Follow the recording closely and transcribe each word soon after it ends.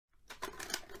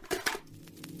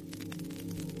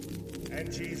And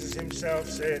Jesus himself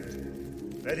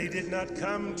said that he did not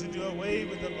come to do away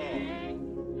with the law.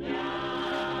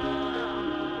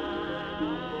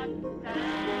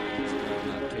 Jesus will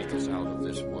not take us out of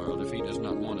this world if he does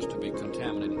not want us to be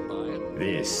contaminated by it.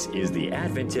 This is the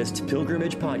Adventist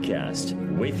Pilgrimage Podcast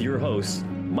with your hosts,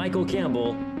 Michael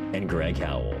Campbell and Greg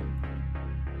Howell.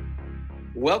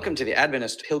 Welcome to the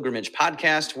Adventist Pilgrimage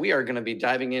Podcast. We are going to be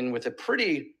diving in with a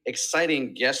pretty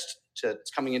exciting guest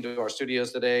that's coming into our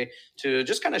studios today to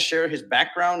just kind of share his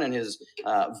background and his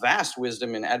vast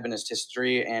wisdom in Adventist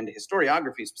history and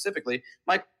historiography specifically.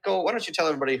 Michael, why don't you tell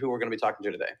everybody who we're going to be talking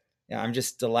to today? Yeah, I'm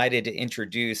just delighted to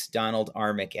introduce Donald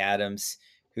R. McAdams,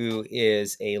 who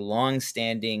is a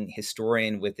long-standing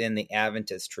historian within the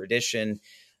Adventist tradition.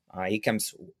 He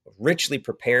comes richly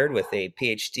prepared with a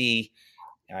PhD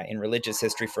in religious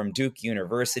history from Duke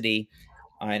University.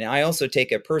 And I also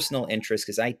take a personal interest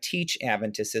because I teach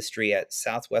Adventist history at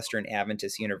Southwestern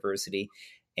Adventist University.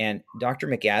 And Dr.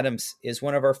 McAdams is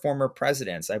one of our former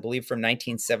presidents, I believe from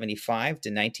 1975 to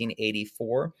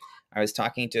 1984. I was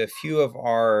talking to a few of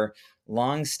our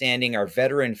our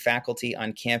veteran faculty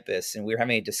on campus, and we were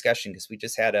having a discussion because we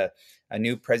just had a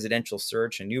new presidential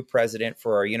search, a new president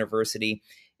for our university.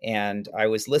 And I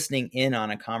was listening in on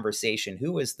a conversation.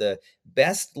 Who was the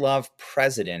best loved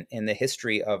president in the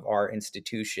history of our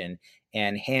institution?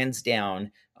 And hands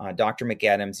down, Dr.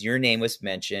 McAdams, your name was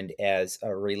mentioned as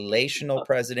a relational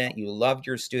president. You loved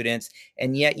your students,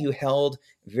 and yet you held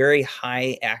very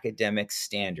high academic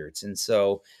standards. And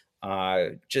so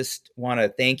just want to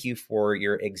thank you for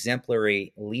your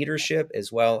exemplary leadership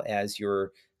as well as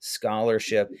your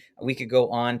scholarship. We could go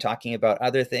on talking about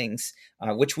other things,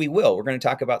 which we will. We're going to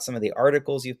talk about some of the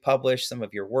articles you've published, some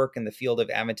of your work in the field of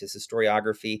Adventist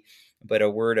historiography, but a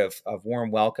word of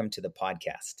warm welcome to the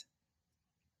podcast.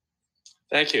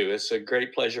 Thank you. It's a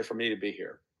great pleasure for me to be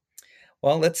here.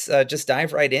 Well, let's just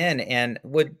dive right in, and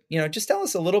just tell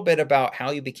us a little bit about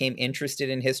how you became interested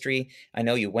in history. I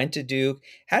know you went to Duke.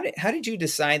 How did you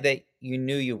decide that you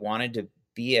knew you wanted to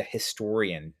be a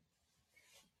historian?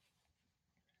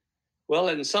 Well,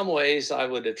 in some ways, I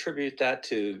would attribute that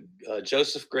to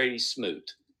Joseph Grady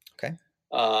Smoot. Okay.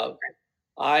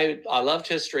 I loved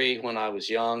history when I was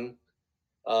young.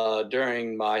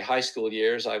 During my high school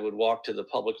years, I would walk to the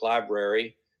public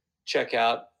library, check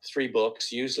out 3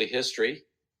 books, usually history,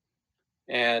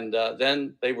 and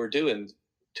then they were due in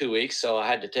 2 weeks, so I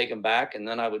had to take them back, and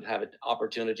then I would have an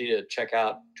opportunity to check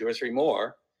out 2 or 3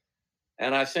 more.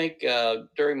 And I think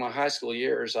during my high school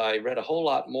years, I read a whole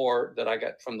lot more that I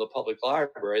got from the public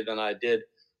library than I did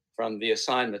from the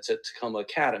assignments at Tacoma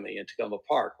Academy in Tacoma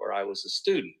Park, where I was a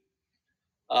student.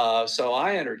 So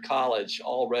I entered college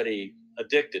already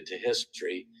addicted to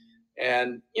history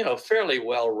and, fairly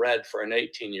well read for an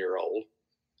 18-year-old.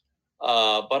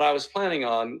 But I was planning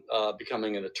on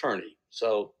becoming an attorney.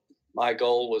 So my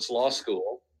goal was law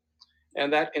school.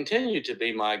 And that continued to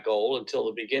be my goal until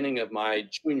the beginning of my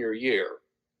junior year.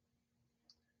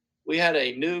 We had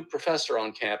a new professor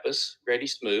on campus, Grady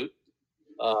Smoot,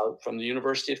 from the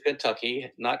University of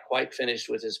Kentucky, not quite finished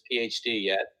with his PhD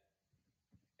yet.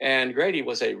 And Grady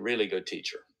was a really good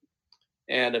teacher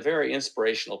and a very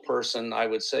inspirational person, I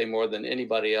would say more than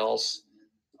anybody else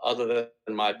other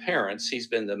than my parents. He's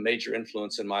been the major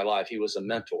influence in my life. He was a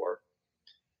mentor.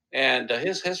 And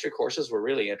his history courses were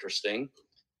really interesting.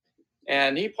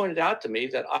 And he pointed out to me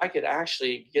that I could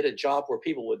actually get a job where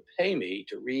people would pay me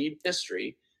to read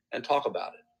history and talk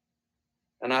about it.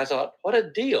 And I thought, what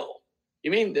a deal. You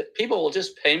mean that people will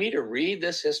just pay me to read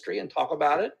this history and talk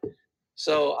about it?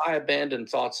 So I abandoned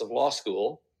thoughts of law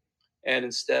school and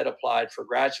instead applied for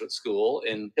graduate school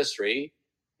in history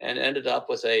and ended up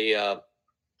with a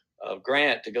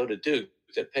grant to go to Duke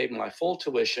that paid my full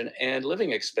tuition and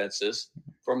living expenses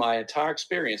for my entire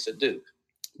experience at Duke.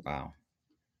 Wow.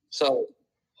 So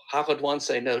how could one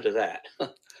say no to that?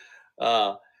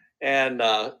 And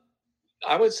I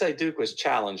would say Duke was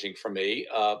challenging for me.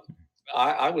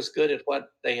 I was good at what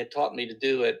they had taught me to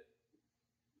do at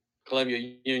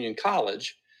Columbia Union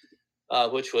College,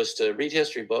 which was to read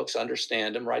history books,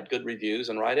 understand them, write good reviews,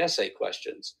 and write essay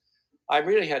questions. I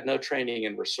really had no training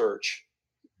in research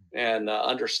and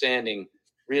understanding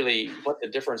really what the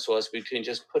difference was between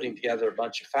just putting together a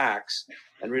bunch of facts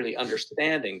and really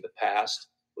understanding the past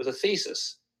with a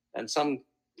thesis and some,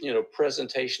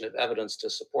 presentation of evidence to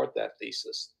support that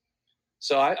thesis.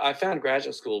 So I found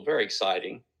graduate school very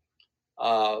exciting.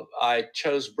 I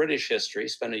chose British history,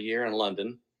 spent a year in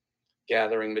London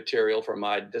gathering material for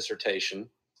my dissertation.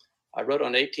 I wrote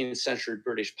on 18th century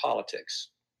British politics.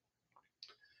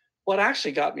 What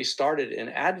actually got me started in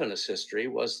Adventist history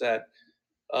was that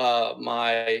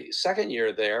my second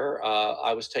year there,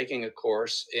 I was taking a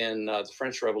course in the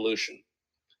French Revolution.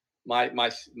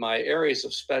 My areas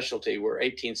of specialty were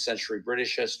 18th century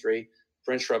British history,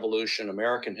 French Revolution,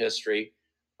 American history,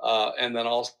 and then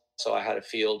also I had a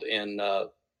field in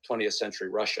 20th century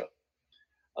Russia.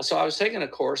 So I was taking a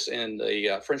course in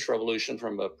the French Revolution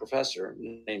from a professor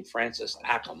named Francis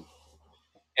Ackham.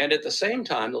 And at the same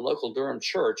time, the local Durham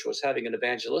church was having an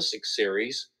evangelistic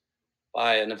series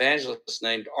by an evangelist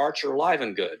named Archer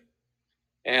Livengood.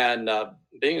 And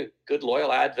being a good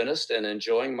loyal Adventist and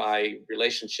enjoying my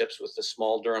relationships with the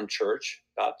small Durham church,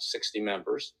 about 60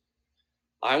 members,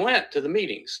 I went to the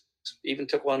meetings. Even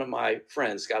took one of my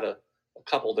friends, got a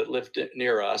couple that lived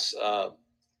near us, a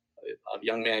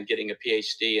young man getting a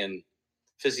PhD in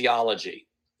physiology.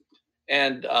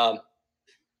 And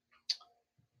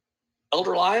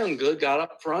Elder Livengood got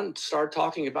up front and started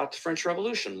talking about the French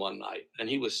Revolution one night, and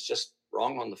he was just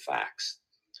wrong on the facts.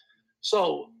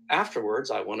 So afterwards,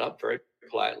 I went up very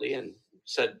politely and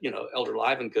said, Elder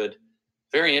Livengood,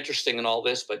 very interesting in all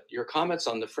this, but your comments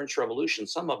on the French Revolution,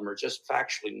 some of them are just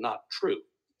factually not true.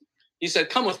 He said,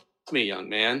 come with me, young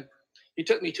man. He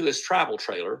took me to his travel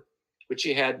trailer, which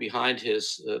he had behind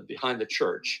the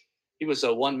church. He was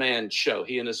a one-man show.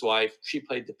 He and his wife, she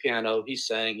played the piano, he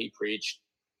sang, he preached.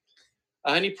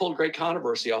 And he pulled Great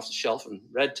Controversy off the shelf and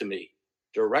read to me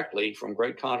directly from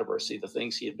Great Controversy the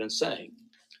things he had been saying.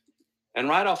 And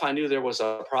right off, I knew there was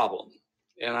a problem.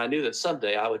 And I knew that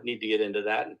someday I would need to get into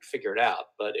that and figure it out,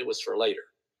 but it was for later.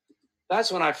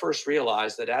 That's when I first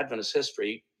realized that Adventist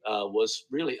history was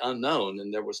really unknown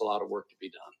and there was a lot of work to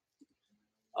be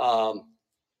done.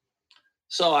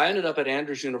 So I ended up at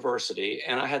Andrews University,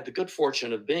 and I had the good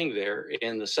fortune of being there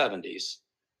in the 70s.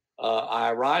 I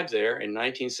arrived there in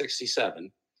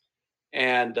 1967,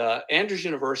 and Andrews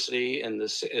University in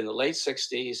the late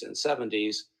 60s and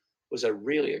 70s was a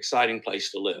really exciting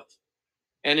place to live.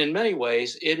 And in many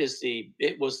ways, it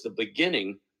was the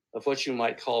beginning of what you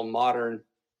might call modern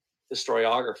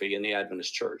historiography in the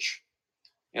Adventist Church.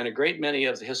 And a great many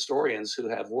of the historians who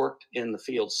have worked in the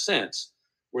field since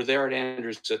were there at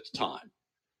Andrews at the time.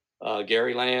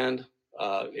 Gary Land,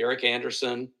 Eric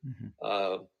Anderson,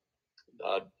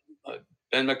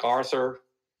 Ben MacArthur,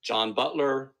 John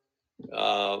Butler,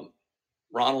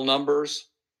 Ronald Numbers.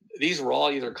 These were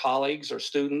all either colleagues or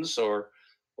students or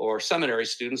seminary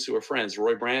students who were friends.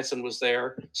 Roy Branson was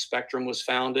there. Spectrum was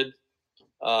founded.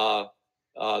 And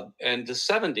the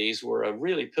 70s were a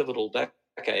really pivotal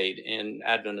decade in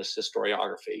Adventist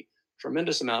historiography.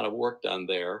 Tremendous amount of work done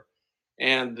there.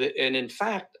 And in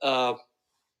fact,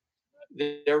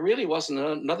 there really wasn't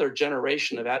another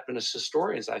generation of Adventist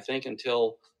historians, I think,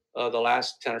 until the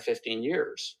last 10 or 15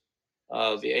 years.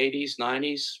 The 80s,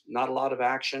 90s, not a lot of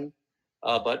action.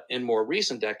 But in more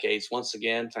recent decades, once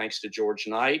again, thanks to George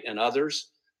Knight and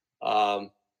others,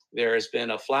 there has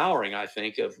been a flowering, I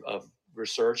think, of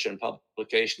research and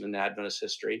publication in Adventist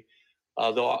history,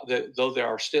 though there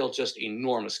are still just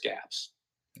enormous gaps.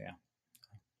 Yeah.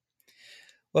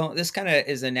 Well, this kind of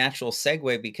is a natural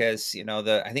segue because,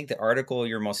 I think the article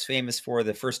you're most famous for,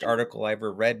 the first article I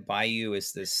ever read by you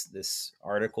is this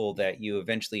article that you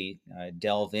eventually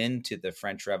delve into the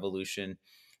French Revolution.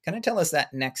 Kind of tell us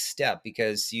that next step,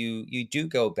 because you do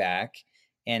go back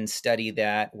and study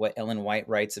what Ellen White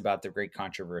writes about the Great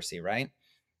Controversy, right?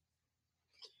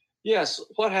 Yes.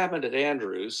 What happened at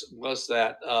Andrews was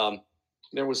that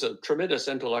there was a tremendous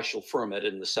intellectual ferment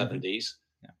in the 70s.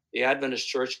 Mm-hmm. Yeah. The Adventist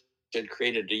Church had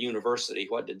created a university.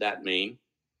 What did that mean?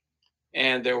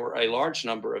 And there were a large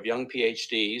number of young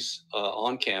PhDs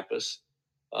on campus,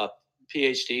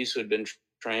 PhDs who had been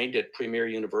trained at premier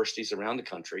universities around the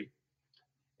country.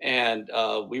 And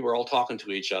we were all talking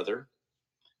to each other.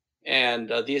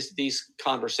 And these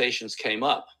conversations came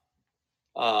up.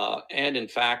 And in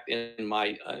fact, in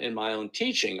my own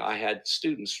teaching, I had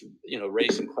students,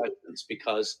 raising questions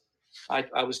because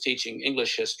I was teaching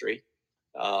English history,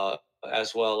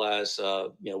 as well as,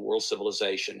 world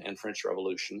civilization and French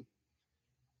Revolution.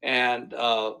 And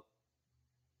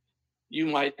you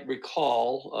might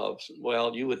recall,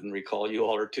 you wouldn't recall, you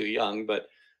all are too young, but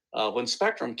when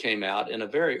Spectrum came out in a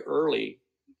very early,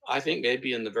 I think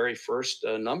maybe in the very first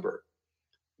number,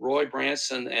 Roy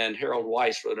Branson and Harold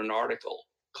Weiss wrote an article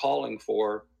calling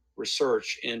for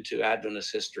research into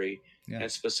Adventist history,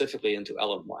 and specifically into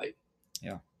Ellen White.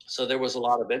 Yeah. So there was a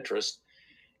lot of interest.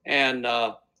 And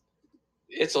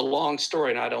it's a long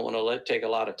story, and I don't want to take a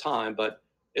lot of time, but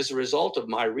as a result of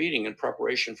my reading in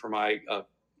preparation for my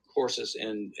courses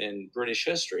in British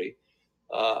history,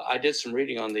 I did some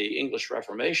reading on the English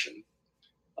Reformation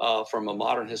from a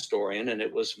modern historian, and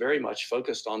it was very much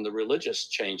focused on the religious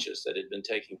changes that had been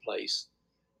taking place.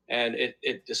 And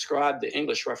it described the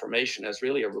English Reformation as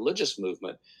really a religious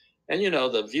movement. And,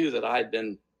 the view that I'd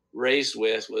been raised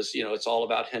with was, it's all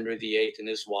about Henry VIII and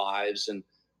his wives, and,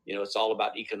 it's all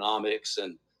about economics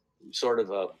and sort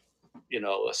of a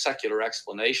secular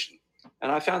explanation.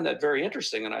 And I found that very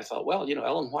interesting. And I thought, well,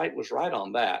 Ellen White was right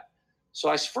on that. So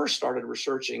I first started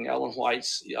researching Ellen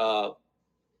White's,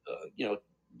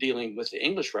 dealing with the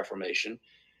English Reformation,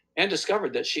 and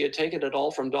discovered that she had taken it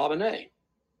all from D'Aubigné.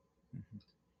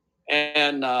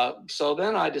 And so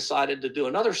then I decided to do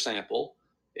another sample,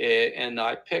 and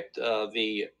I picked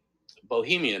the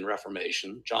Bohemian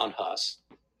Reformation, John Huss,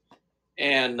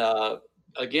 and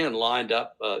again lined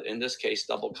up, in this case,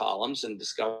 double columns, and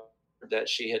discovered that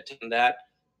she had taken that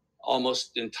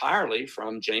almost entirely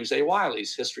from James A.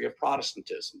 Wiley's History of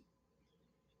Protestantism.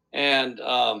 And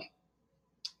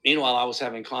meanwhile, I was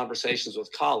having conversations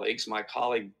with colleagues. My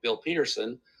colleague, Bill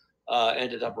Peterson,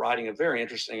 ended up writing a very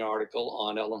interesting article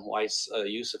on Ellen White's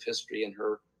use of history in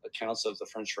her accounts of the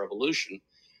French Revolution.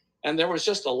 And there was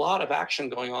just a lot of action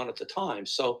going on at the time.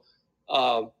 So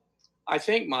I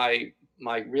think my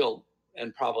real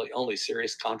and probably only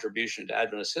serious contribution to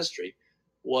Adventist history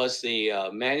was the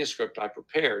manuscript I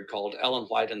prepared called Ellen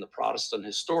White and the Protestant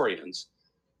Historians,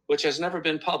 which has never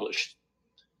been published.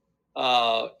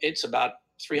 It's about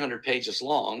 300 pages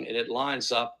long, and it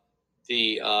lines up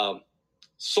the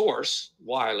source,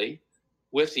 Wiley,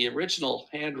 with the original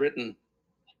handwritten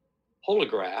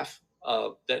holograph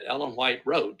that Ellen White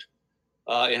wrote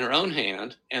in her own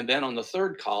hand, and then on the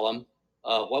third column,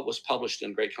 what was published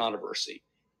in Great Controversy.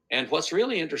 And what's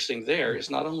really interesting there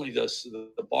is not only the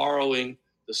borrowing,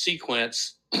 the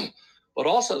sequence, but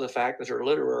also the fact that her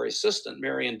literary assistant,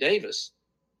 Marion Davis,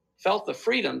 felt the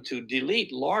freedom to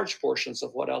delete large portions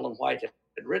of what Ellen White had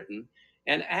written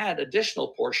and add additional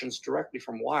portions directly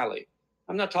from Wiley.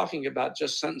 I'm not talking about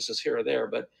just sentences here or there,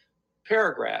 but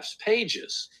paragraphs,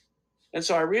 pages. And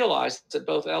so I realized that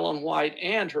both Ellen White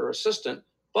and her assistant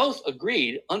both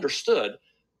understood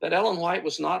that Ellen White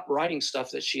was not writing stuff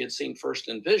that she had seen first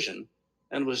in vision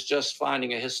and was just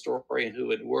finding a historian who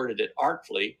had worded it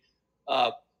artfully.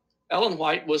 Ellen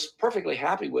White was perfectly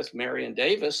happy with Marion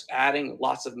Davis adding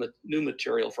lots of new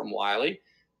material from Wiley,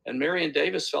 and Marion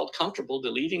Davis felt comfortable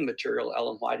deleting material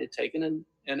Ellen White had taken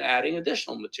and adding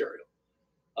additional material.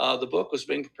 The book was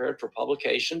being prepared for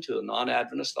publication to a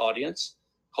non-Adventist audience.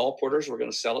 Colporteurs were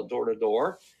going to sell it door to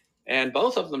door, and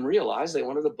both of them realized they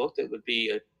wanted a book that would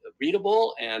be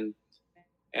readable and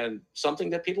something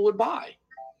that people would buy.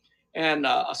 And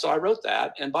so I wrote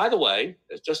that. And by the way,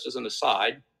 just as an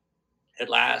aside, at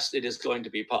last it is going to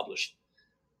be published.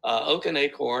 Oak and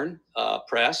Acorn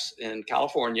Press in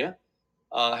California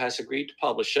has agreed to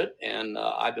publish it, and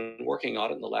I've been working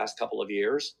on it in the last couple of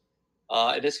years.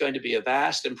 It is going to be a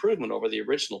vast improvement over the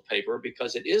original paper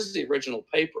because it is the original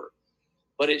paper,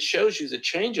 but it shows you the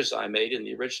changes I made in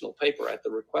the original paper at the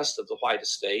request of the White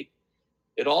estate.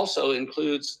 It also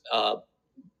includes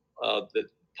the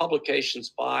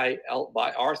publications by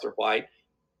Arthur White,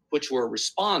 which were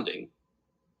responding.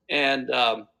 And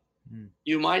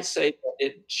you might say that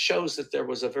it shows that there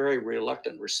was a very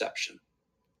reluctant reception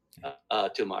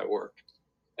to my work.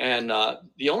 And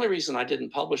the only reason I didn't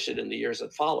publish it in the years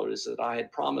that followed is that I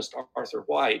had promised Arthur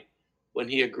White, when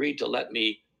he agreed to let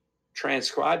me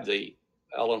transcribe the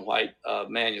Ellen White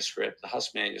manuscript, the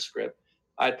Huss manuscript,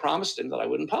 I had promised him that I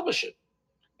wouldn't publish it.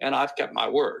 And I've kept my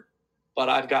word. But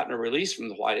I've gotten a release from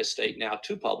the White estate now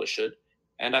to publish it,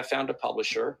 and I found a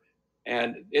publisher.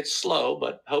 And it's slow,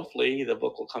 but hopefully the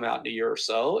book will come out in a year or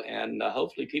so, and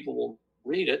hopefully people will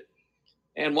read it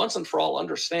and once and for all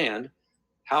understand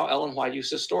how Ellen White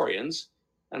used historians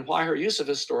and why her use of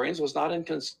historians was not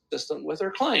inconsistent with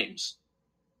her claims.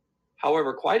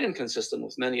 However, quite inconsistent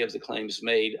with many of the claims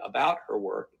made about her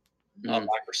work by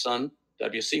her son,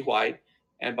 W.C. White,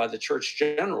 and by the church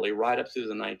generally right up through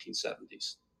the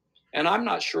 1970s. And I'm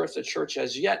not sure if the church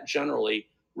has yet generally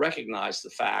recognized the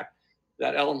fact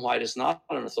that Ellen White is not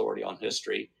an authority on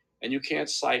history, and you can't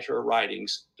cite her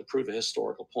writings to prove a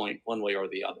historical point one way or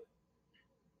the other.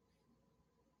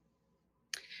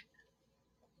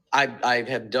 I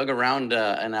have dug around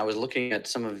and I was looking at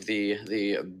some of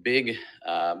the big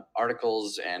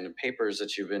articles and papers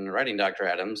that you've been writing, Dr.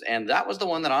 Adams, and that was the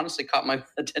one that honestly caught my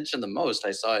attention the most.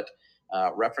 I saw it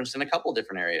referenced in a couple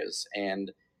different areas,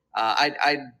 and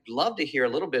I'd love to hear a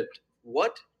little bit.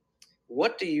 What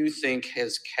do you think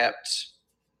has kept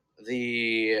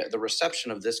the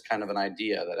reception of this kind of an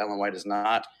idea that Ellen White is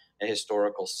not a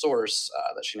historical source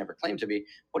that she never claimed to be?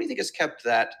 What do you think has kept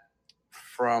that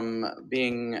from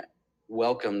being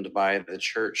welcomed by the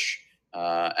church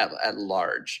at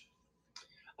large?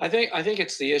 I think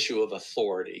it's the issue of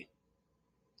authority.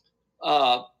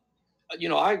 I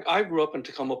grew up in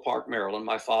Tacoma Park, Maryland.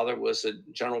 My father was a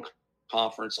general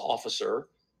conference officer,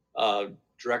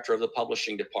 director of the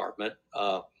publishing department.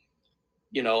 I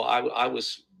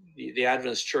was, the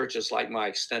Adventist Church is like my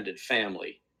extended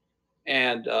family.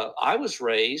 And I was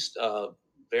raised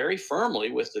very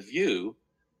firmly with the view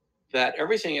that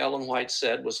everything Ellen White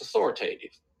said was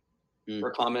authoritative.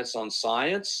 Her comments on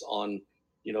science, on,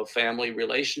 family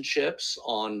relationships,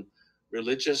 on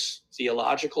religious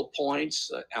theological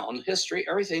points, on history,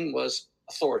 everything was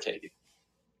authoritative.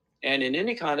 And in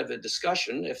any kind of a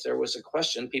discussion, if there was a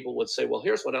question, people would say, well,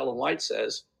 here's what Ellen White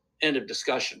says, end of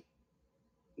discussion.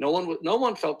 No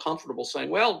one felt comfortable saying,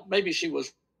 well, maybe she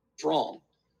was wrong.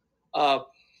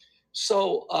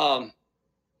 So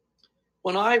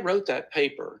when I wrote that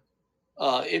paper,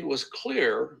 it was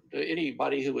clear to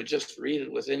anybody who would just read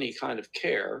it with any kind of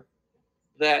care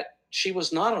that she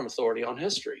was not an authority on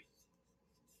history.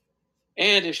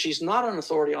 And if she's not an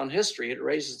authority on history, it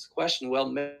raises the question,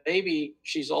 well, maybe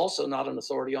she's also not an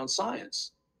authority on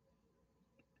science.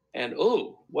 And,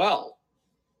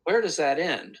 where does that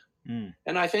end?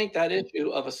 And I think that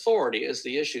issue of authority is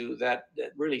the issue that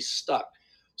really stuck.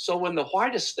 So when the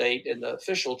White estate and the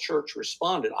official church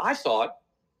responded, I thought,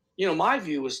 my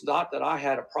view was not that I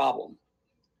had a problem.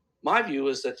 My view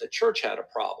is that the church had a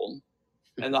problem,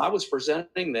 and I was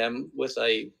presenting them with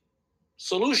a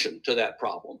solution to that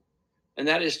problem. And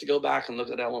that is to go back and look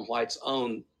at Ellen White's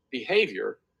own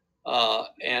behavior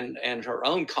and her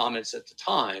own comments at the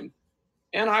time.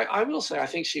 And I will say, I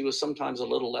think she was sometimes a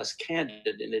little less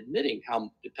candid in admitting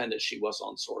how dependent she was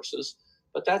on sources,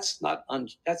 but that's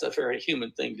a very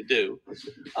human thing to do.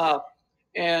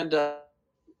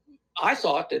 I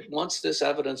thought that once this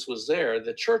evidence was there,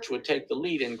 the church would take the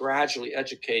lead in gradually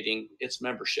educating its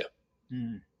membership,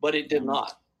 but it did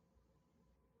not.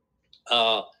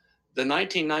 The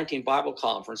 1919 Bible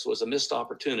Conference was a missed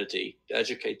opportunity to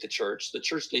educate the church. The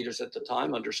church leaders at the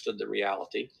time understood the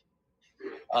reality.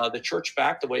 The church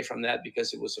backed away from that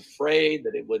because it was afraid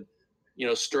that it would,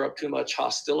 stir up too much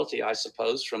hostility, I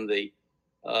suppose, from the,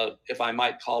 if I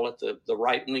might call it, the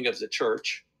right wing of the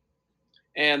church.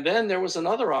 And then there was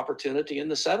another opportunity in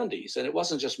the 70s, and it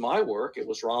wasn't just my work; it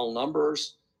was Ronald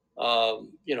Numbers.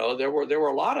 There were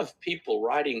a lot of people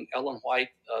writing Ellen White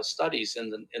studies in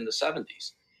the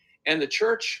 70s, and the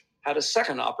church had a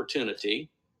second opportunity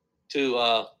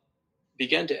to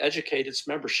begin to educate its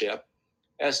membership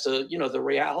as to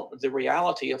the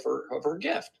reality of her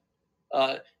gift.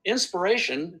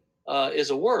 Inspiration is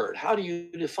a word. How do you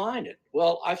define it?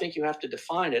 Well, I think you have to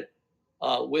define it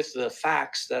with the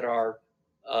facts that are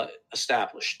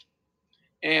established.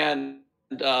 And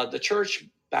the church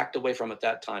backed away from it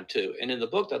that time too. And in the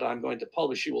book that I'm going to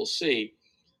publish, you will see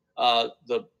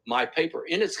my paper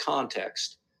in its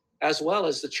context, as well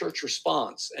as the church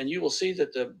response. And you will see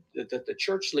that the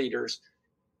church leaders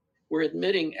were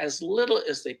admitting as little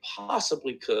as they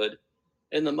possibly could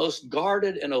in the most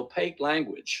guarded and opaque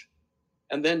language,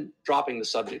 and then dropping the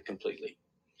subject completely.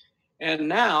 And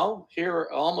now, here,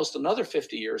 almost another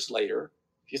 50 years later,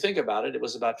 if you think about it, it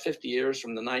was about 50 years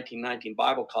from the 1919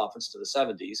 Bible Conference to the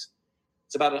 70s.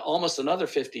 It's about almost another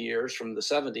 50 years from the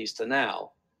 70s to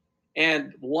now.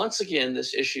 And once again,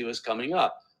 this issue is coming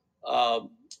up.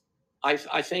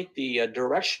 I think the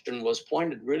direction was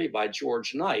pointed really by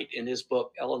George Knight in his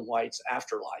book, Ellen White's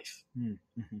Afterlife,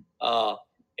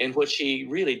 in which he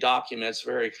really documents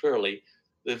very clearly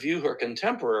the view her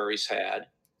contemporaries had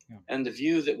and the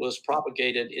view that was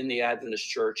propagated in the Adventist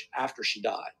church after she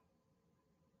died.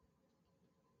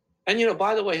 And,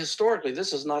 by the way, historically,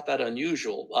 this is not that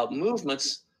unusual.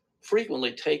 Movements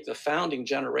frequently take the founding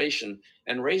generation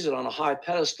and raise it on a high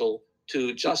pedestal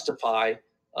to justify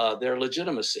their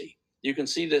legitimacy. You can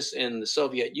see this in the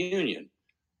Soviet Union.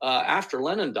 After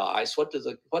Lenin dies, what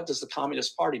does the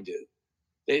Communist Party do?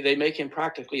 They make him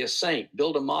practically a saint,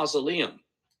 build a mausoleum,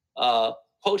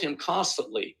 quote him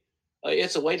constantly.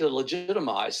 It's a way to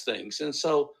legitimize things. And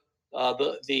so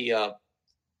the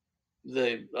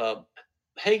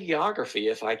hagiography,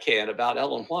 if I can, about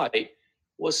Ellen White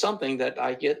was something that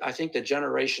I think the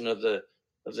generation of the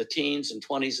teens and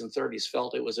 20s and 30s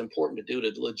felt it was important to do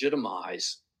to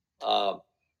legitimize the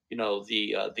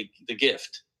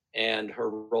gift and her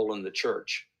role in the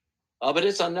church. But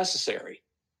it's unnecessary.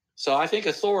 So I think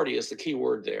authority is the key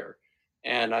word there.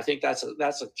 And I think that's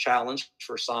a challenge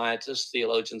for scientists,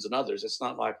 theologians, and others. It's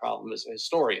not my problem as a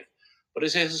historian. But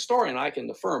as a historian, I can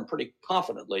affirm pretty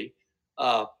confidently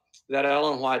that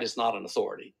Ellen White is not an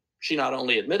authority. She not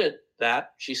only admitted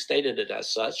that, she stated it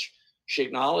as such. She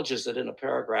acknowledges it in a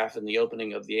paragraph in the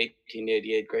opening of the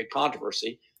 1888 Great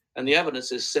Controversy, and the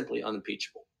evidence is simply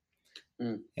unimpeachable.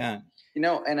 Yeah.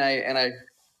 I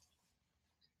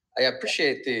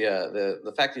appreciate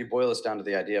the fact that you boil this down to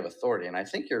the idea of authority, and I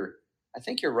think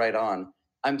you're right on.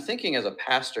 I'm thinking as a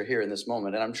pastor here in this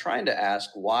moment, and I'm trying to ask,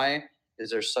 why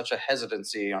is there such a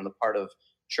hesitancy on the part of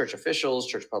church officials,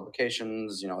 church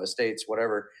publications, estates,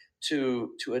 whatever,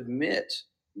 to admit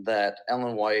that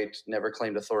Ellen White never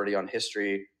claimed authority on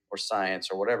history or science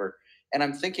or whatever? And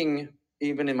I'm thinking,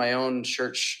 even in my own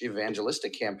church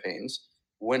evangelistic campaigns,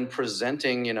 when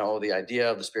presenting, the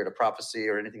idea of the spirit of prophecy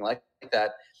or anything like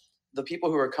that, the people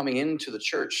who are coming into the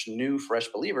church, new, fresh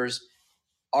believers,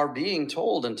 are being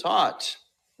told and taught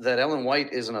that Ellen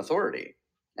White is an authority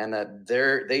and that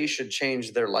they should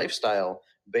change their lifestyle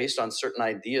based on certain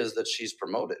ideas that she's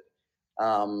promoted.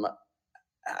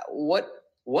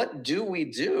 What do we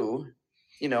do,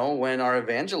 when our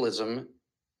evangelism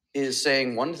is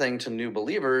saying one thing to new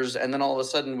believers, and then all of a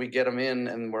sudden we get them in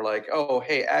and we're like, oh,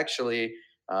 hey, actually,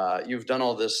 you've done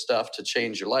all this stuff to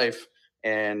change your life,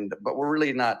 but we're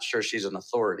really not sure she's an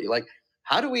authority. Like,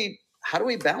 how do we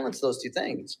balance those two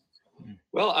things?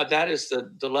 Well, that is the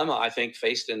dilemma, I think,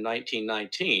 faced in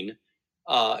 1919,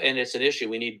 and it's an issue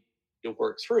we need to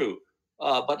work through.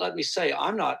 But let me say,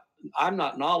 I'm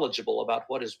not knowledgeable about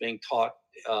what is being taught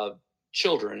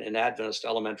children in Adventist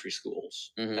elementary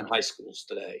schools and high schools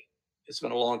today. It's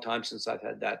been a long time since I've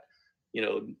had that,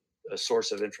 a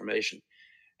source of information.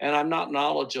 And I'm not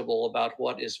knowledgeable about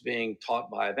what is being taught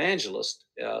by evangelists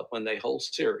when they hold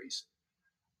series.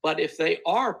 But if they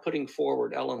are putting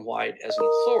forward Ellen White as an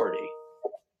authority,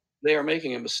 they are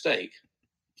making a mistake.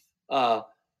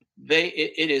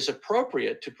 It is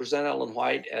appropriate to present Ellen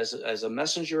White as a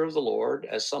messenger of the Lord,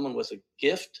 as someone with a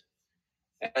gift,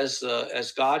 as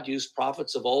God used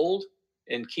prophets of old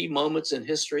in key moments in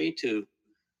history to,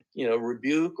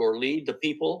 rebuke or lead the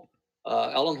people.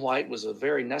 Ellen White was a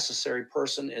very necessary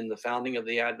person in the founding of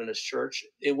the Adventist Church.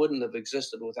 It wouldn't have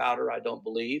existed without her, I don't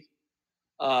believe.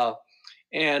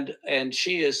 And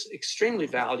she is extremely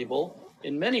valuable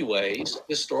in many ways,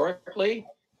 historically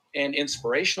and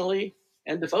inspirationally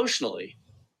and devotionally.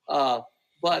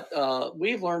 But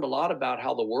we've learned a lot about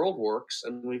how the world works,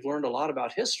 and we've learned a lot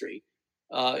about history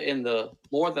in the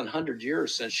more than 100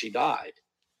 years since she died.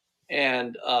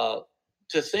 And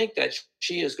to think that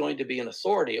she is going to be an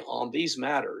authority on these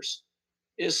matters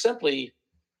is simply,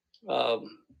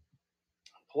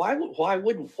 why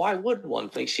would one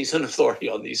think she's an authority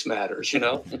on these matters?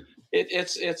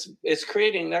 It's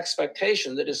creating an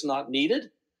expectation that is not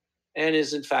needed and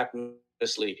is in fact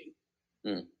misleading.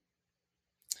 No,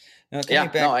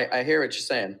 I hear what you're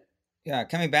saying. Yeah,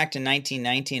 coming back to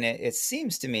 1919, it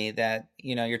seems to me that,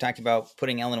 you're talking about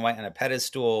putting Ellen White on a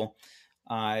pedestal,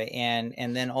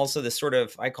 and then also this sort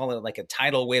of, I call it like a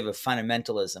tidal wave of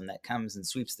fundamentalism that comes and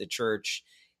sweeps the church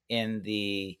in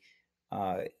the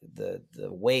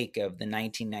wake of the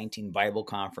 1919 Bible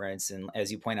Conference, and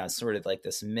as you point out, sort of like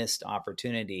this missed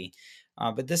opportunity.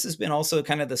 But this has been also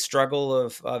kind of the struggle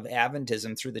of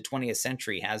Adventism through the 20th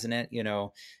century, hasn't it?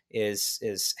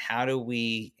 Is how do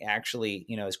we actually,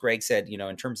 as Greg said,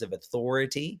 in terms of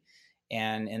authority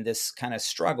and this kind of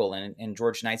struggle, and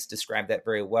George Knight's described that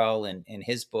very well in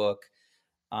his book.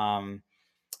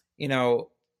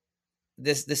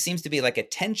 This seems to be like a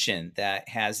tension that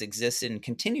has existed and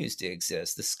continues to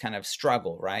exist. This kind of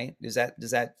struggle, right?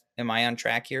 Am I on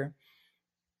track here?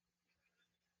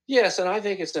 Yes, and I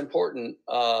think it's important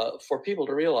for people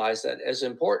to realize that as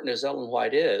important as Ellen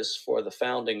White is for the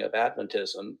founding of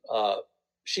Adventism,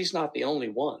 she's not the only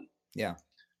one. Yeah.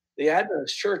 The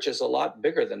Adventist Church is a lot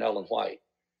bigger than Ellen White.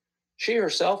 She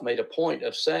herself made a point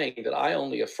of saying that I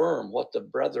only affirm what the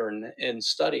brethren in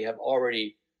study have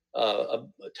already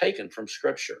taken from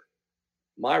Scripture.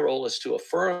 My role is to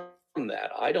affirm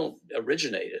that. I don't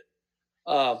originate it.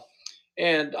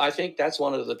 And I think that's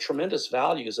one of the tremendous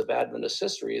values of Adventist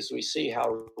history, is we see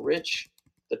how rich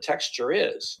the texture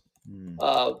is.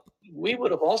 We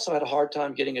would have also had a hard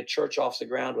time getting a church off the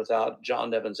ground without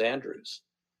John Evans Andrews.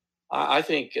 I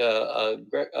think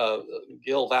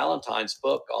Gil Valentine's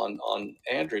book on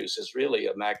Andrews is really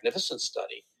a magnificent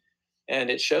study. And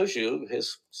it shows you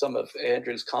some of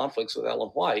Andrews' conflicts with Ellen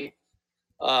White.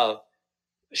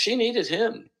 She needed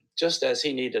him just as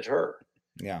he needed her.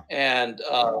 Yeah. And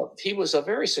he was a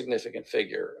very significant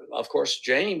figure. Of course,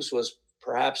 James was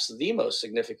perhaps the most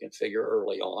significant figure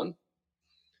early on.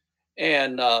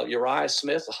 And Uriah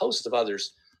Smith, a host of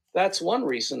others. That's one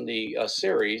reason the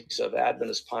series of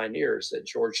Adventist pioneers that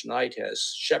George Knight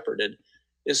has shepherded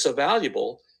is so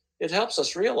valuable. It helps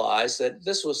us realize that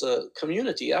this was a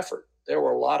community effort. There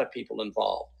were a lot of people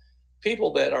involved,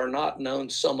 people that are not known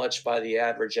so much by the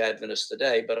average Adventist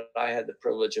today, but I had the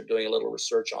privilege of doing a little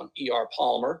research on E.R.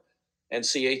 Palmer and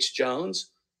C.H.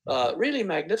 Jones, really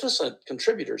magnificent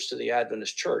contributors to the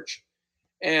Adventist Church.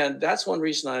 And that's one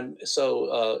reason I'm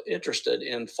so interested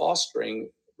in fostering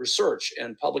research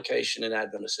and publication in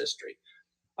Adventist history.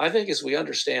 I think as we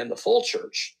understand the full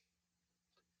church,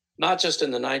 not just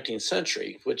in the 19th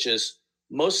century, which is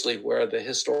mostly where the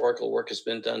historical work has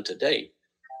been done to date,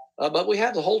 but we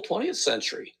have the whole 20th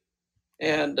century.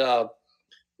 And,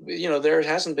 there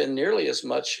hasn't been nearly as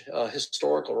much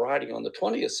historical writing on the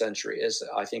 20th century as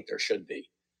I think there should be.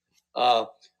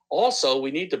 Also,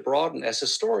 we need to broaden, as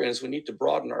historians, we need to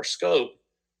broaden our scope,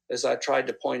 as I tried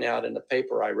to point out in the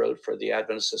paper I wrote for the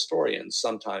Adventist historians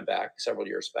sometime back, several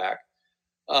years back.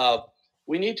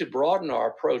 We need to broaden our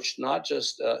approach, not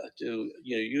just to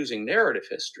using narrative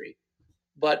history,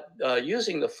 but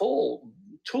using the full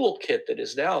toolkit that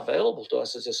is now available to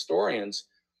us as historians.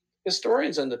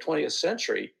 Historians in the 20th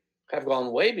century have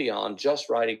gone way beyond just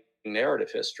writing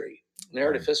narrative history.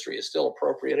 Narrative history is still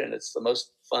appropriate and it's the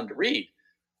most fun to read.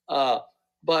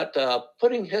 But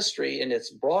putting history in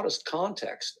its broadest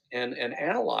context and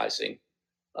analyzing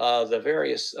the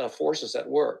various forces at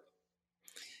work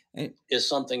is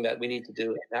something that we need to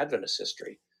do in Adventist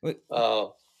history.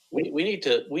 We need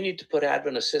to put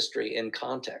Adventist history in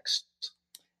context.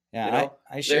 Yeah,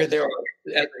 I share there are,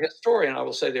 as a historian, I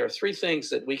will say there are three things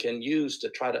that we can use to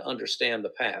try to understand the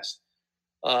past.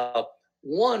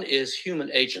 One is human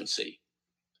agency.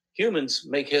 Humans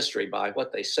make history by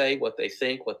what they say, what they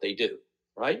think, what they do,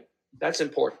 right? That's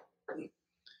important.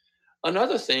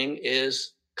 Another thing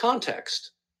is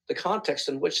context, the context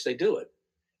in which they do it.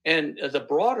 And the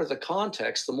broader the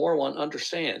context, the more one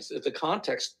understands. The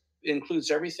context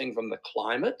includes everything from the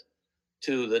climate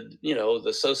to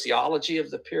the sociology of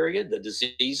the period, the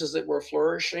diseases that were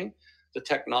flourishing, the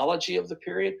technology of the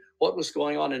period, what was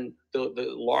going on in the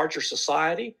larger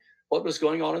society, what was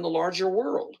going on in the larger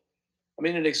world. I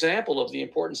mean, an example of the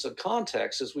importance of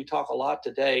context is we talk a lot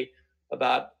today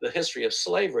about the history of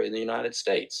slavery in the United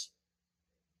States.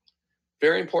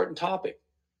 Very important topic.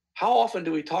 How often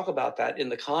do we talk about that in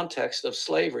the context of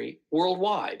slavery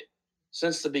worldwide?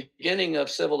 Since the beginning of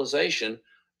civilization,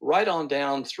 right on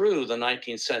down through the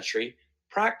 19th century,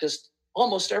 practiced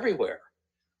almost everywhere.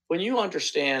 When you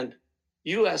understand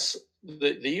the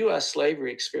U.S.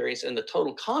 slavery experience and the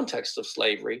total context of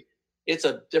slavery, it's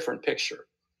a different picture.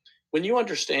 When you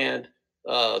understand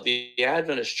the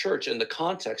Adventist Church in the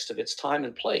context of its time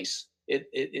and place, it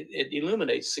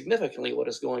illuminates significantly what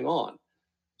is going on.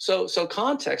 So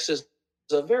context is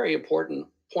a very important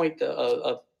point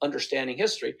of understanding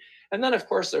history. And then, of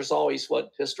course, there's always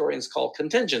what historians call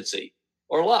contingency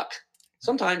or luck.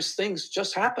 Sometimes things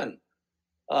just happen.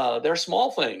 They're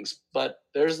small things, but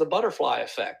there's the butterfly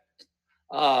effect.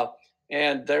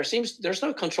 And there's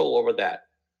no control over that.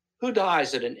 Who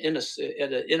dies at an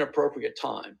inappropriate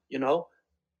time?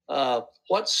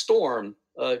 What storm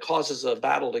causes a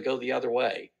battle to go the other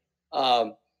way?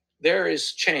 There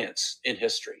is chance in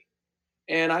history.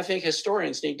 And I think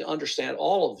historians need to understand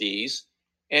all of these,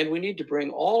 and we need to bring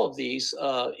all of these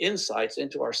insights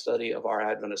into our study of our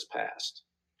Adventist past.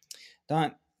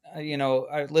 Don,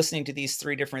 listening to these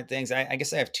three different things, I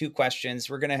guess I have two questions.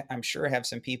 We're going to, I'm sure, have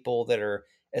some people that are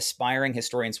aspiring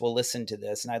historians will listen to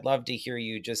this. And I'd love to hear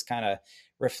you just kind of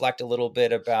reflect a little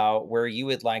bit about where you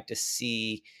would like to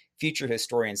see future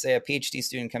historians. Say a PhD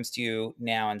student comes to you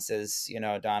now and says,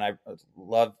 Don, I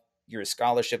love your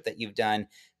scholarship that you've done,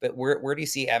 but where do you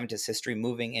see Adventist history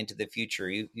moving into the future?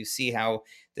 You see how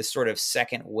this sort of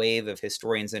second wave of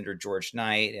historians under George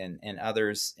Knight and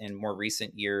others in more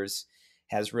recent years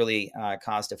has really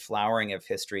caused a flowering of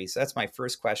history. So that's my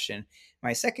first question.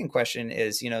 My second question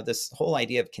is, this whole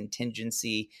idea of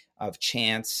contingency, of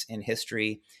chance in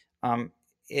history,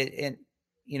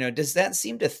 does that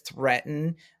seem to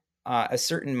threaten a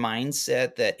certain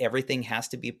mindset that everything has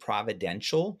to be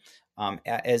providential?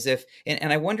 As if,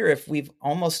 and I wonder if we've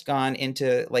almost gone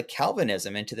into like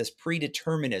Calvinism, into this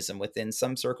predeterminism within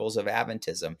some circles of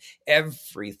Adventism.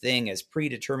 Everything is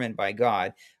predetermined by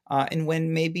God. And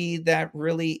when maybe that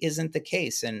really isn't the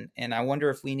case. And I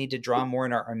wonder if we need to draw more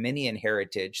in our Arminian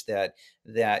heritage that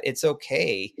it's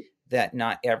okay that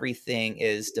not everything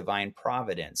is divine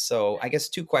providence. So I guess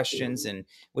two questions, in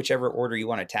whichever order you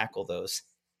want to tackle those.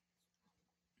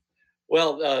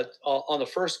 Well, on the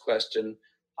first question,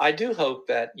 I do hope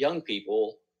that young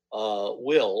people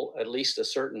will, at least a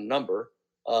certain number,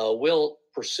 will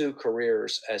pursue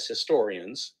careers as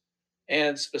historians,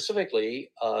 and specifically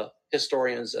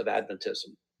historians of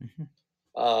Adventism.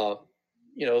 Mm-hmm.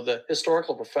 The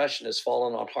historical profession has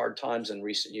fallen on hard times in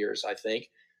recent years, I think.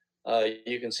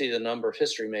 You can see the number of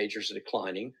history majors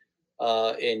declining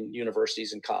in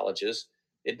universities and colleges.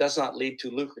 It does not lead to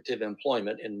lucrative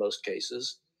employment in most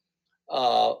cases,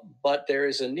 but there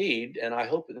is a need, and I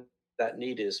hope that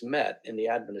need is met in the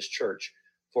Adventist Church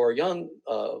for young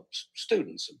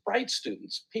students, bright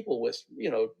students, people with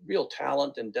real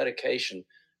talent and dedication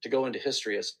to go into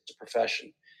history as a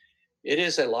profession. It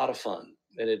is a lot of fun,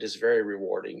 and it is very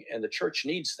rewarding, and the church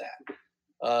needs that.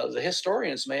 The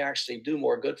historians may actually do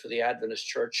more good for the Adventist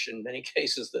Church in many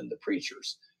cases than the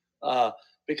preachers,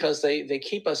 because they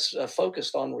keep us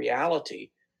focused on reality,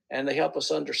 and they help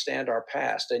us understand our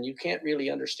past. And you can't really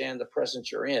understand the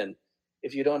present you're in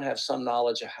if you don't have some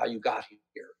knowledge of how you got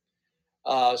here.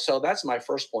 So that's my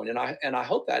first point, and I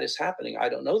hope that is happening. I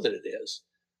don't know that it is.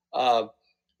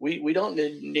 We don't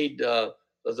need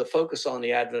the focus on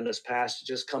the Adventist past to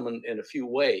just come in a few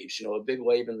waves. A big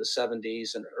wave in the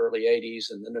 70s and early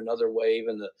 80s, and then another wave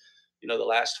in the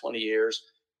last 20 years.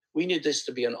 We need this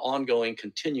to be an ongoing,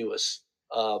 continuous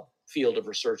field of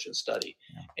research and study.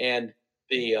 Yeah. And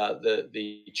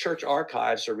the church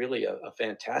archives are really a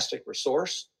fantastic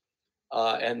resource.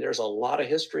 And there's a lot of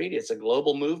history. It's a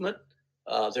global movement.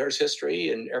 There's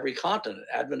history in every continent,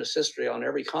 Adventist history on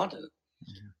every continent.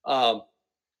 Mm-hmm.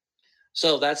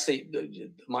 So that's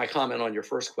my comment on your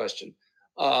first question.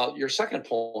 Your second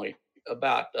point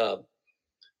about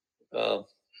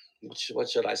what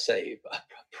should I say,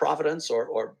 providence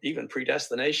or even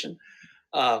predestination.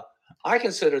 I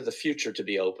consider the future to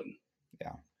be open.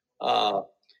 Yeah.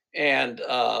 And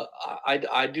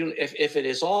I do. If it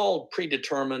is all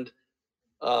predetermined,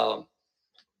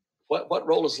 what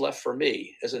role is left for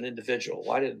me as an individual?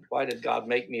 Why did God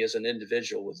make me as an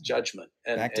individual with judgment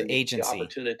and back to agency? The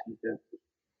opportunity to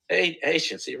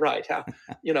agency, right? How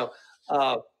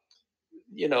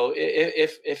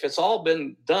if it's all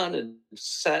been done and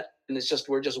set, and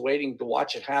we're just waiting to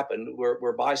watch it happen,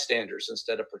 we're bystanders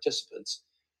instead of participants.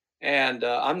 And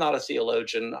I'm not a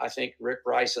theologian. I think Rick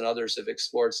Bryce and others have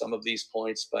explored some of these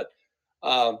points, but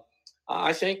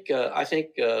I think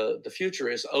the future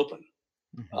is open.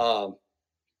 Mm-hmm.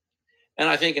 And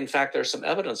I think, in fact, there's some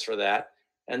evidence for that,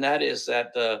 and that is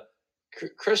that the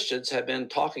Christians have been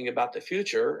talking about the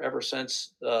future ever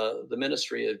since the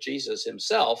ministry of Jesus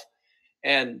himself,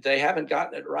 and they haven't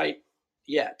gotten it right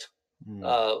yet.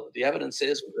 Mm. The evidence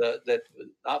is that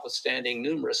notwithstanding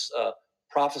numerous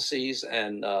prophecies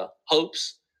and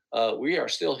hopes, we are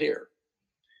still here.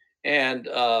 And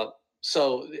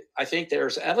so I think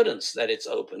there's evidence that it's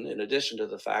open, in addition to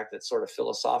the fact that sort of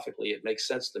philosophically it makes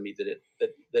sense to me that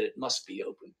it must be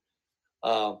open.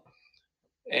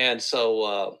 And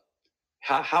so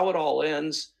how it all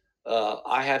ends,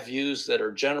 I have views that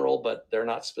are general, but they're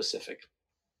not specific.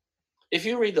 If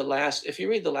you read the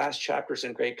last chapters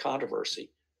in Great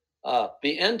Controversy,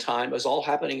 the end time is all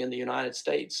happening in the United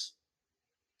States.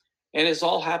 And it's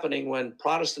all happening when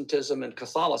Protestantism and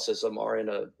Catholicism are in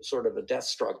a sort of a death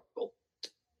struggle.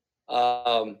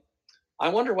 I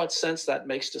wonder what sense that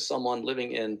makes to someone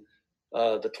living in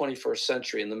the 21st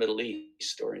century in the Middle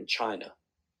East or in China.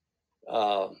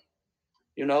 So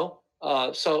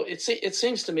it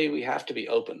seems to me we have to be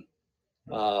open.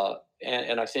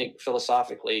 And I think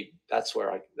philosophically, that's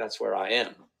where I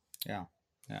am. Yeah.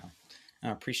 I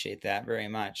appreciate that very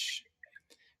much.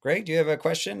 Greg, do you have a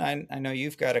question? I know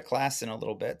you've got a class in a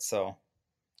little bit, so.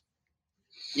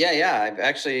 Yeah. I've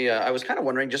actually, I was kind of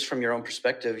wondering, just from your own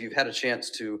perspective, you've had a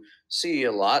chance to see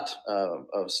a lot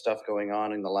of stuff going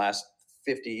on in the last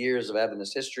 50 years of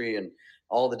Adventist history and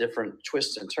all the different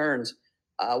twists and turns.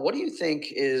 What do you think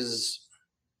is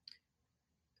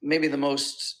maybe the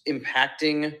most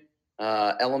impacting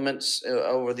elements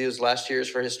over these last years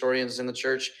for historians in the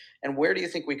church? And where do you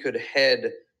think we could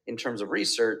head in terms of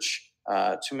research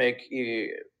to make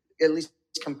at least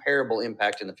comparable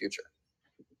impact in the future?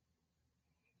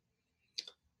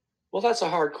 Well, that's a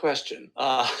hard question.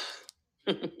 I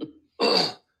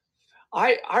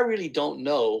really don't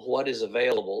know what is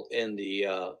available in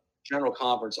the General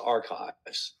Conference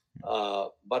archives,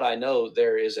 but I know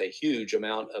there is a huge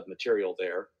amount of material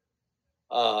there.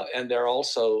 And there are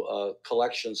also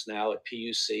collections now at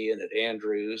PUC and at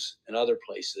Andrews and other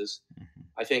places.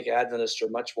 I think Adventists are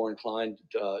much more inclined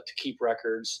to keep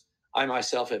records. I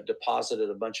myself have deposited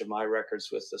a bunch of my records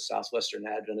with the Southwestern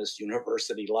Adventist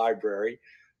University Library.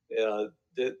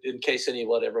 In case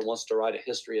anyone ever wants to write a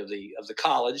history of the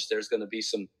college, there's going to be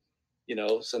some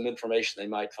information they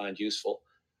might find useful.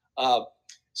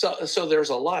 So there's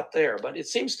a lot there, but it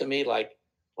seems to me like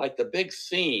the big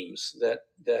themes that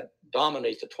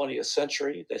dominate the 20th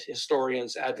century that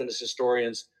Adventist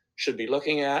historians should be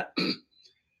looking at.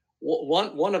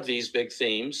 One of these big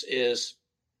themes is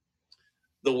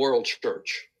the world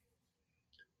church.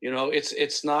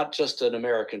 It's not just an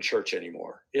American church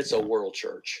anymore. It's a world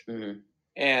church. Mm-hmm.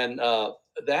 And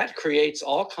that creates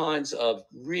all kinds of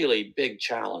really big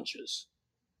challenges,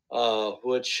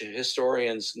 which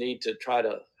historians need to try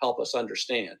to help us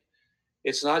understand.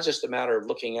 It's not just a matter of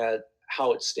looking at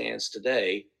how it stands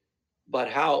today, but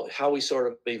how we sort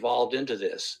of evolved into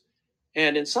this.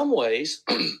 And in some ways,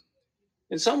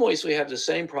 we have the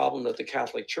same problem that the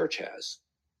Catholic Church has.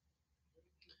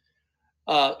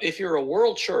 If you're a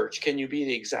world church, can you be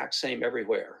the exact same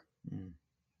everywhere? Mm.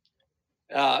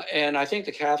 And I think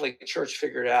the Catholic Church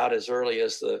figured out as early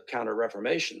as the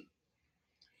Counter-Reformation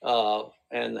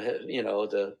and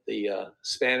the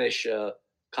Spanish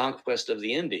conquest of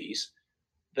the Indies,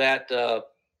 that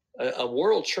a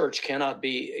world church cannot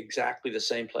be exactly the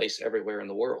same place everywhere in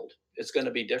the world. It's going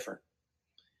to be different.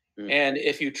 Mm. And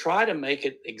if you try to make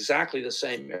it exactly the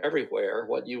same everywhere,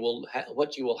 what you will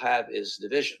have is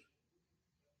division.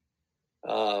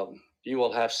 You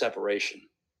will have separation.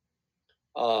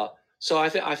 So I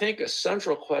think a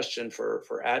central question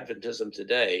for Adventism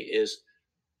today is,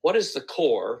 what is the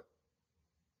core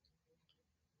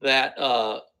that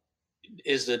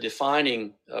is the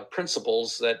defining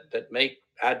principles that make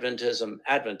Adventism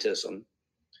Adventism,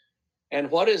 and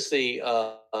what is the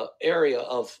area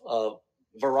of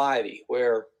variety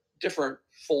where different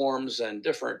forms and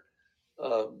different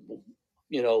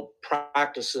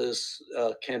practices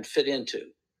can fit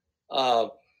into.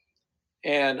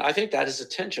 And I think that is a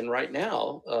tension right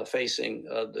now facing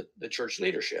the church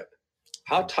leadership.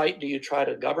 How tight do you try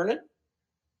to govern it?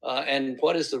 And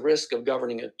what is the risk of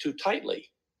governing it too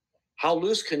tightly? How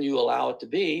loose can you allow it to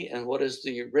be? And what is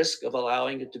the risk of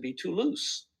allowing it to be too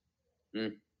loose?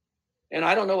 Mm. And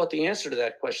I don't know what the answer to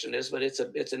that question is, but it's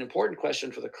an important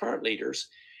question for the current leaders.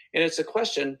 And it's a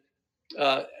question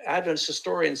Adventist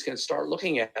historians can start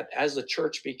looking at as the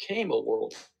church became a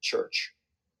world church,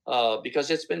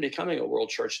 because it's been becoming a world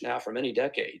church now for many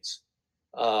decades.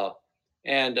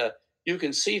 And you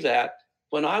can see that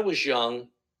when I was young,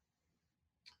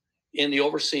 in the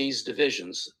overseas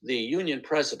divisions, the union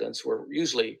presidents were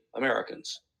usually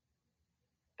Americans.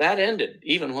 That ended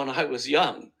even when I was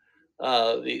young.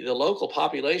 The local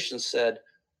population said,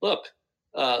 look,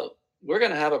 we're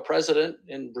going to have a president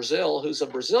in Brazil who's a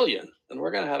Brazilian, and we're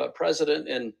going to have a president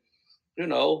in,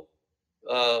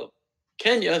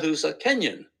 Kenya who's a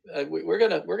Kenyan. We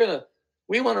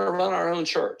want to run our own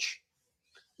church.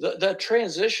 The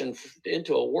transition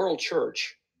into a world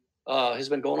church has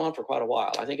been going on for quite a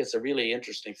while. I think it's a really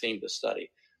interesting theme to study.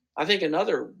 I think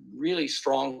another really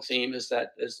strong theme is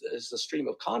the stream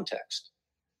of context.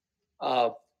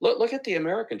 Look at the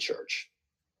American church.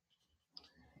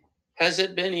 Has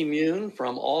it been immune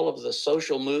from all of the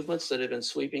social movements that have been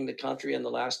sweeping the country in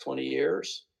the last 20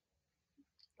 years?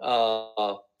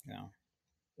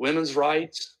 Women's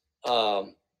rights,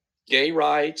 gay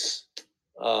rights.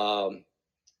 I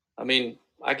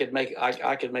could make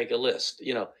a list.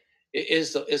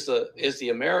 Is the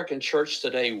American church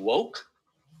today woke,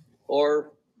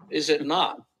 or is it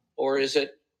not? Or is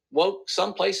it woke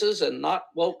some places and not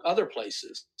woke other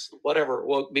places? Whatever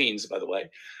woke means, by the way.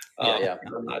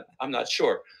 I'm not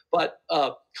sure. But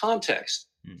context.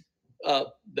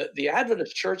 The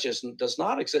Adventist church does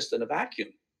not exist in a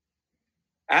vacuum.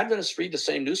 Adventists read the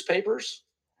same newspapers.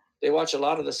 They watch a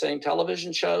lot of the same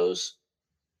television shows.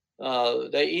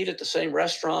 They eat at the same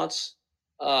restaurants.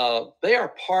 They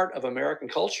are part of American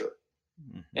culture.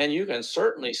 Mm-hmm. And you can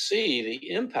certainly see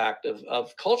the impact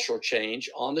of cultural change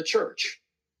on the church.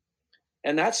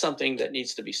 And that's something that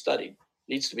needs to be studied,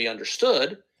 needs to be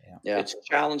understood. Yeah. It's a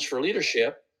challenge for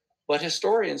leadership, but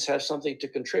historians have something to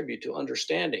contribute to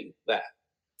understanding that.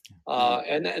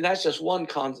 And that's just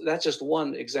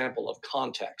one example of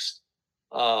context.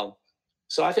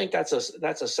 So I think that's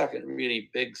a second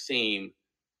really big theme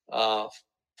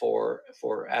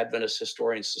for Adventist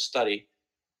historians to study.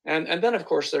 And then, of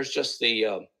course, there's just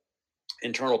the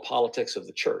internal politics of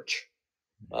the church.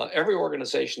 Every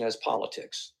organization has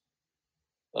politics.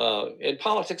 And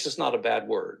politics is not a bad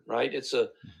word, right? It's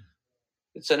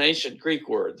an ancient Greek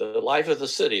word, the life of the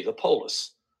city, the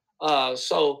polis.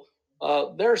 So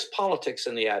there's politics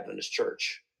in the Adventist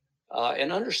church.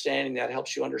 And understanding that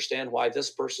helps you understand why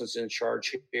this person's in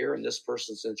charge here and this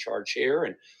person's in charge here,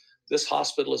 and this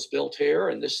hospital is built here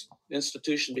and this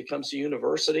institution becomes a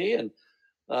university, and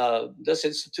this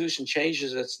institution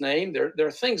changes its name. There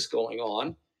are things going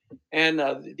on, and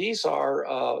these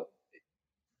are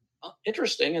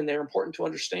interesting, and they're important to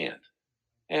understand.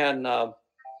 And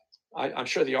I'm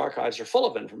sure the archives are full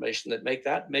of information that make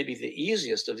that maybe the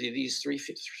easiest of these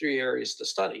three areas to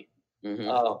study. Mm-hmm.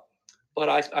 but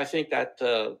I think that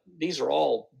these are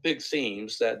all big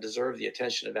themes that deserve the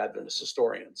attention of Adventist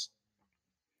historians.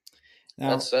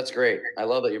 Now, That's great. I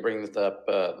love that you bring this up,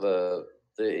 the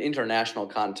international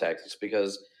context,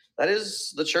 because that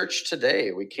is the church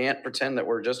today. We can't pretend that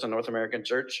we're just a North American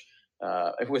church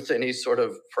with any sort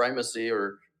of primacy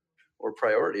or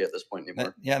priority at this point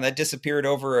anymore. that disappeared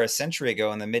over a century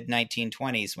ago in the mid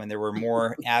 1920s, when there were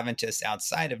more Adventists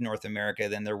outside of North America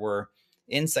than there were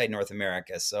inside North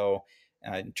America. So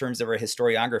in terms of our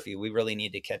historiography, we really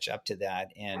need to catch up to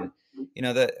that. And, you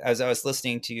know, as I was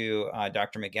listening to you,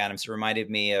 Dr. McAdams, it reminded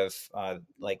me of,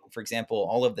 like, for example,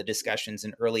 all of the discussions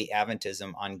in early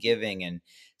Adventism on giving and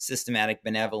systematic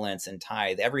benevolence and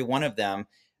tithe. Every one of them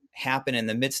happened in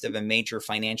the midst of a major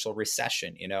financial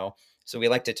recession, you know. So we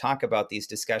like to talk about these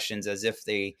discussions as if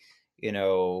they, you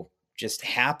know, just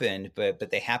happened, but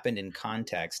they happened in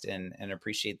context, and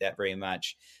appreciate that very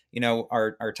much. You know,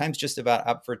 our time's just about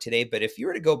up for today, but if you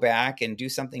were to go back and do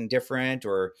something different,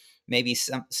 or maybe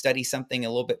study something a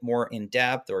little bit more in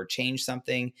depth, or change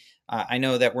something, I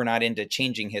know that we're not into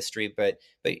changing history, but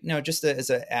you know, just as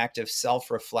an act of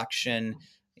self-reflection,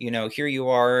 you know, here you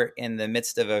are in the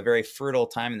midst of a very fertile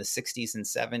time in the 60s and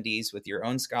 70s with your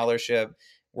own scholarship,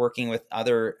 working with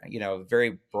other, you know,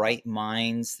 very bright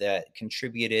minds that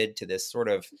contributed to this sort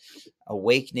of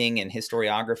awakening in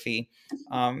historiography.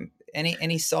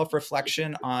 Any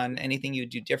self-reflection on anything you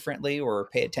do differently, or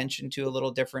pay attention to a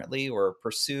little differently, or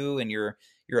pursue in your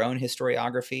own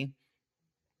historiography?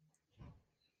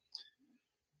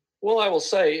 Well, I will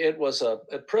say it was a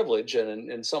privilege, and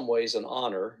in some ways an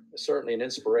honor, certainly an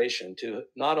inspiration, to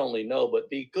not only know but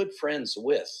be good friends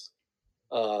with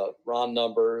Ron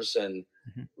Numbers and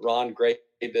Ron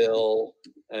Graybill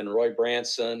and Roy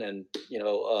Branson, and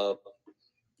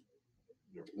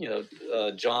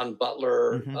John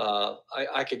Butler.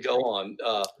 I could go on.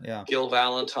 Gil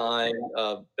Valentine,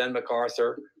 Ben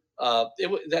MacArthur.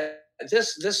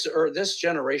 This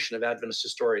generation of Adventist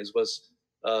historians was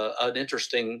an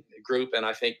interesting group, and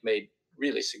I think made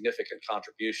really significant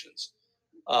contributions.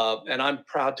 And I'm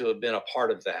proud to have been a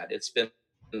part of that. It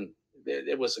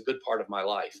was a good part of my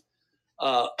life.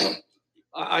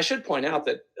 I should point out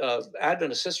that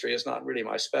Adventist history is not really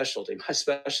my specialty. My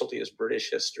specialty is British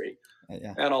history.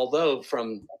 And although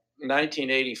from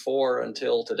 1984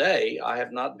 until today, I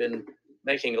have not been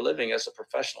making a living as a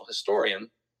professional historian,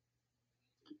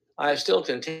 I have still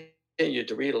continued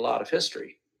to read a lot of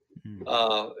history.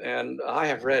 And I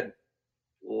have read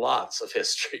lots of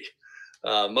history,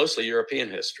 mostly European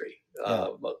history,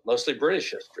 mostly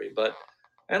British history,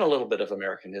 and a little bit of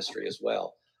American history as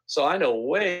well. So I know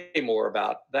way more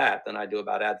about that than I do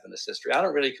about Adventist history. I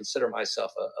don't really consider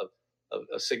myself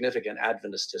a significant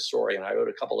Adventist historian. I wrote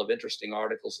a couple of interesting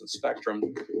articles in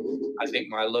Spectrum. I think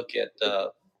my look at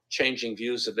changing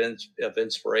views of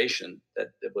inspiration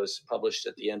that was published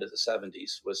at the end of the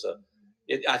 70s was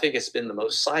I think it's been the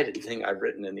most cited thing I've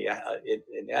written in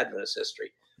Adventist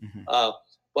history.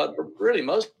 But really,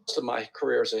 most of my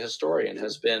career as a historian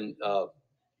has been,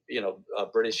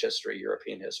 British history,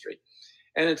 European history.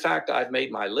 And in fact, I've made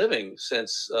my living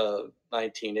since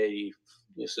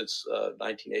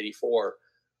 1984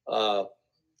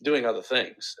 doing other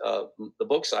things. The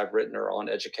books I've written are on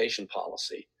education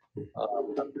policy.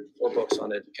 4 books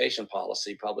on education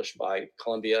policy published by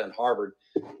Columbia and Harvard.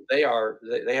 They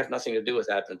have nothing to do with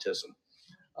Adventism.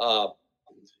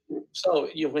 So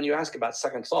when you ask about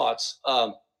second thoughts,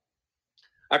 I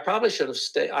probably should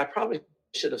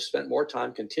have spent more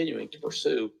time continuing to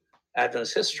pursue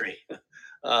Adventist history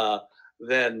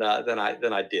than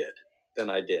I did.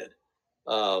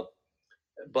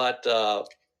 But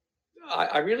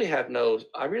I really have no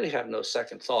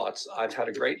second thoughts. I've had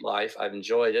a great life. I've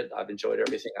enjoyed it. I've enjoyed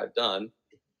everything I've done.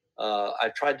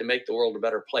 I've tried to make the world a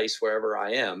better place wherever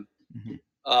I am.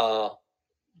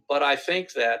 But I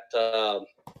think that the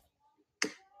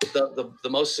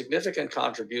most significant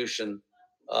contribution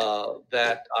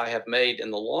that I have made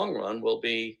in the long run will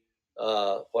be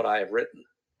what I have written,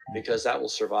 because that will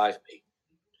survive me.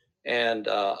 And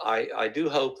I do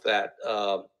hope that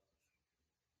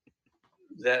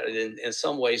that in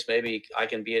some ways maybe I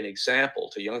can be an example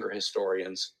to younger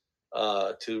historians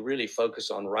to really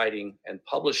focus on writing and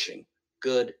publishing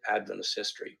good Adventist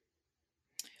history.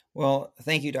 Well,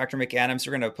 thank you, Dr. McAdams.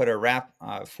 We're going to put a wrap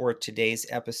for today's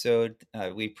episode.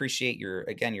 We appreciate your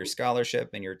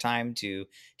scholarship and your time to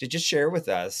just share with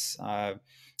us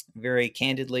very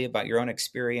candidly about your own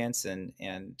experience, and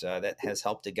that has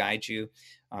helped to guide you.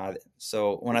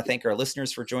 So I want to thank our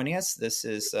listeners for joining us. This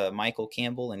is Michael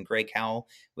Campbell and Greg Howell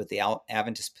with the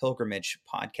Adventist Pilgrimage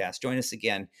Podcast. Join us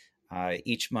again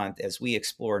each month as we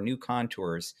explore new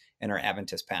contours in our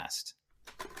Adventist past.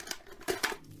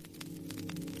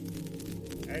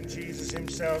 And Jesus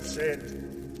himself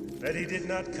said that he did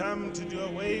not come to do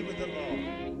away with the law.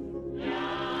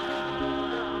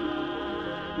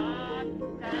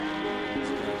 He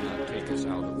will not take us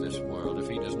out of this world if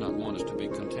he does not want us to be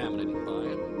contaminated by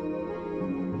it.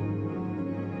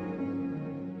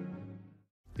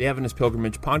 The Adventist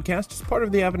Pilgrimage Podcast is part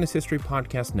of the Adventist History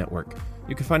Podcast Network.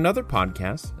 You can find other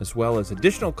podcasts, as well as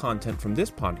additional content from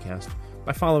this podcast,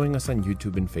 by following us on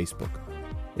YouTube and Facebook.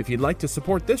 If you'd like to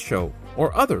support this show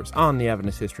or others on the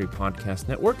Adventist History Podcast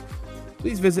Network,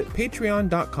 please visit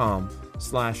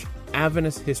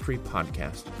patreon.com/Adventist History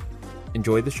Podcast.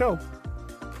 Enjoy the show.